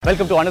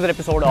Welcome to another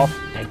episode of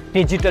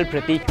The Digital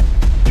Pratik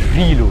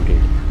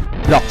Reloaded.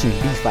 Blockchain,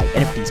 DeFi,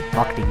 NFTs,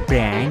 marketing,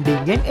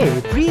 branding and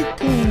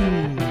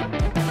everything.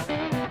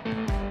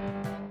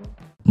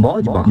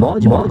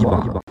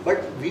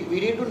 But we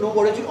need to know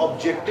what is the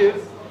objective,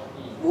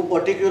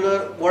 what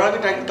are we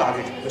trying to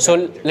target? So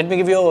let me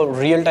give you a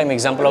real-time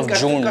example of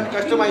June.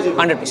 Customize it.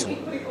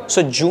 100%.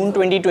 So June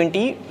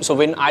 2020, so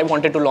when I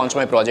wanted to launch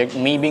my project,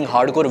 me being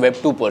hardcore Web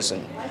 2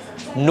 person,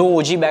 no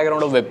OG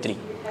background of Web 3.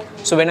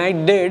 So when I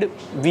did,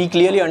 we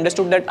clearly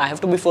understood that I have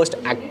to be first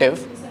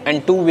active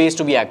and two ways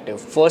to be active.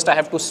 First, I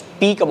have to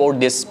speak about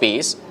this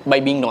space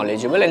by being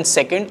knowledgeable, and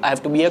second, I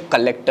have to be a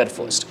collector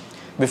first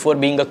before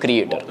being a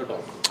creator.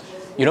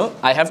 You know,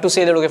 I have to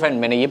say that okay fine,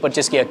 मैंने ये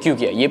purchase किया क्यों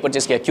किया, ये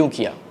purchase किया क्यों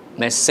किया,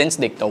 मैं sense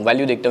देखता हूँ,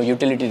 value देखता हूँ,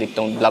 utility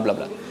देखता हूँ, blah blah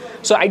blah.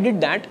 So I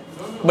did that,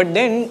 but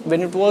then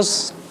when it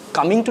was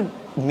coming to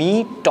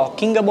me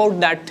talking about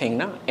that thing,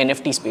 na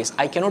NFT space,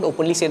 I cannot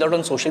openly say that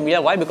on social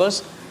media. Why?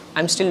 Because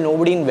I'm still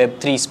nobody in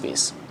Web3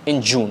 space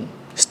in June.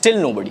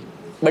 Still nobody.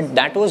 But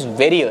that was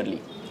very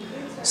early.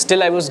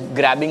 Still I was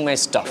grabbing my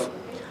stuff.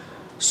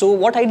 So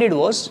what I did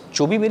was,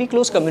 जो भी very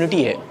close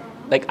community है,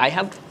 like I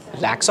have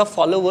lakhs of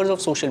followers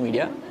of social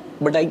media,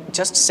 but I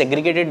just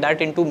segregated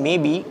that into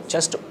maybe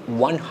just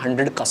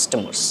 100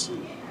 customers.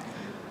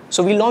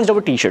 So we launched our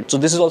t-shirt. So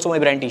this is also my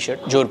brand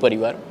t-shirt, Jor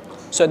Parivar.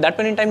 So at that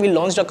point in time, we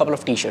launched a couple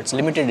of t-shirts,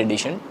 limited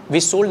edition. We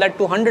sold that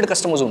to 100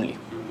 customers only,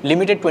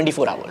 limited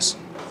 24 hours.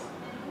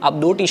 आप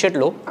 2 t shirt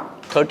लो,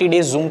 30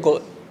 days Zoom को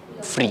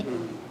free,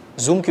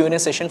 Zoom Q&A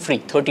session free,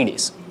 30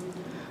 days.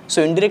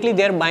 So indirectly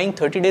they are buying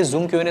 30 days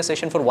Zoom Q&A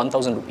session for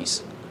 1,000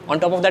 rupees. On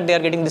top of that they are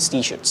getting these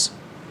t-shirts.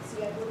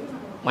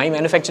 My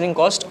manufacturing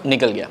cost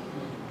निकल गया.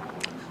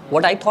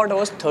 What I thought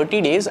was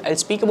 30 days I'll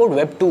speak about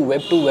Web 2,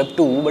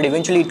 but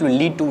eventually it will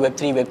lead to Web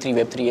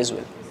 3 as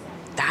well.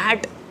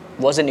 That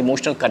was an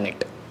emotional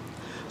connect.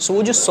 So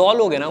वो जो 100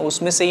 लोग हैं ना,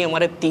 उसमें से ही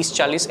हमारे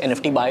 30-40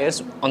 NFT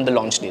buyers on the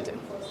launch day थे.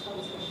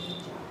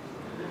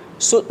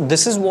 So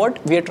this is what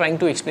we are trying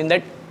to explain,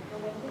 that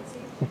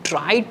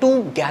try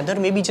to gather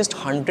maybe just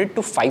 100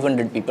 to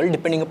 500 people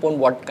depending upon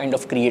what kind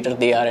of creator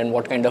they are and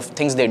what kind of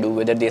things they do.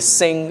 Whether they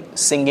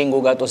singing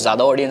होगा तो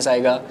ज़्यादा audience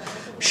आएगा,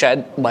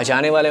 शायद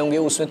बजाने वाले होंगे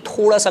उसमें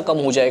थोड़ा सा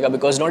कम हो जाएगा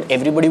because not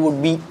everybody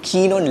would be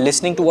keen on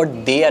listening to what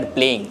they are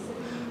playing.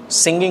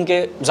 Singing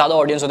के ज़्यादा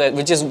audience होता है,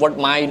 which is what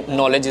my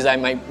knowledge is. I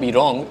might be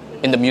wrong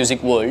in the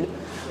music world,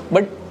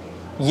 but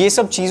ये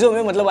सब चीज़ों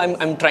में मतलब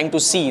I'm trying to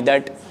see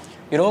that,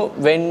 you know,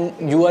 when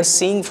you are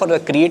seeing for the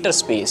creator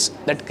space,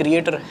 that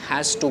creator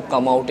has to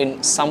come out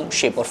in some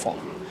shape or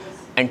form.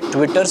 And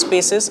Twitter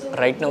Spaces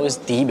right now is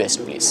the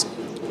best place.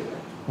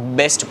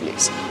 Best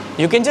place.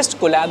 You can just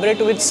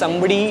collaborate with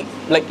somebody,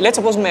 like let's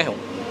suppose मैं हूँ,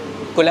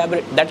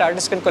 collaborate, that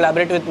artist can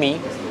collaborate with me.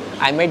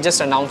 I might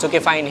just announce, okay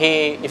fine,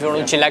 hey, if you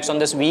want to chillax on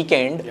this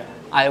weekend,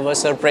 I have a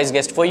surprise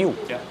guest for you.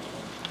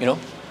 You know,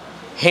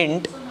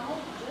 hint,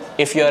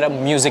 if you are a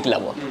music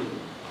lover.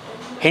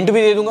 Hint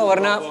भी दे दूँगा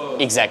वरना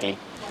exactly.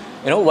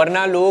 You know,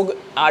 वरना लोग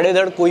आड़े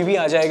धड़ कोई भी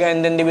आ जाएगा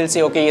and then they will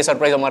say okay ये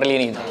surprise हमारे लिए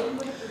नहीं था.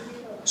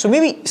 So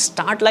maybe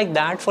start like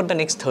that for the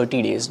next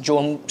 30 days. जो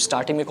हम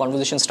starting में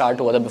conversation start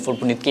हुआ था before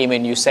Puneet came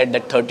in, you said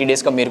that 30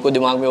 days का मेरे को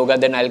दिमाग में होगा,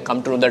 then I'll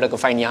come to know that okay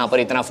fine यहाँ पर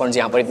इतना funds,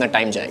 यहाँ पर इतना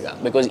time जाएगा,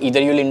 because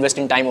either you'll invest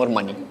in time or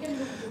money.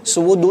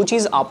 So वो दो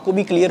चीज़ आपको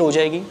भी clear हो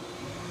जाएगी.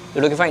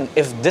 That okay fine,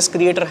 if this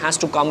creator has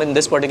to come in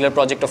this particular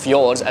project of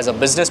yours as a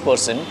business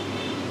person,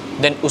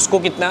 then उसको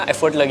कितना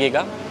effort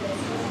लगेगा,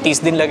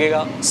 30 दिन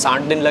लगेगा,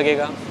 60 दिन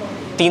लगेगा,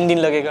 3 दिन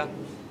लगेगा,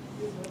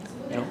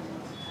 you know.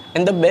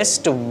 And the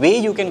best way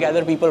you can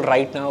gather people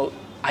right now,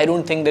 I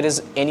don't think there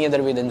is any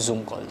other way than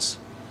Zoom calls.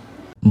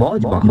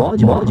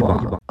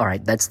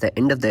 Alright, that's the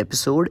end of the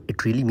episode.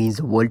 It really means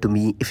the world to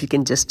me if you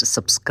can just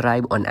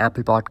subscribe on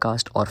Apple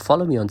Podcast or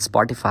follow me on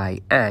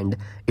Spotify. And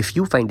if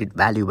you find it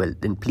valuable,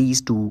 then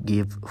please do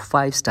give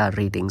 5-star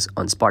ratings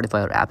on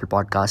Spotify or Apple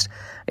Podcast.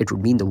 It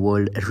would mean the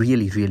world.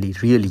 Really, really,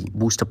 really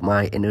boost up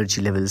my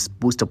energy levels,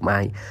 boost up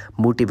my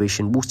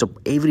motivation, boost up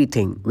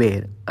everything,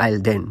 where I'll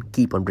then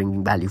keep on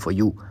bringing value for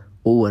you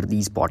over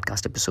these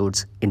podcast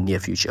episodes in near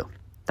future.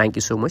 Thank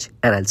you so much,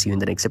 and I'll see you in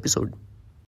the next episode.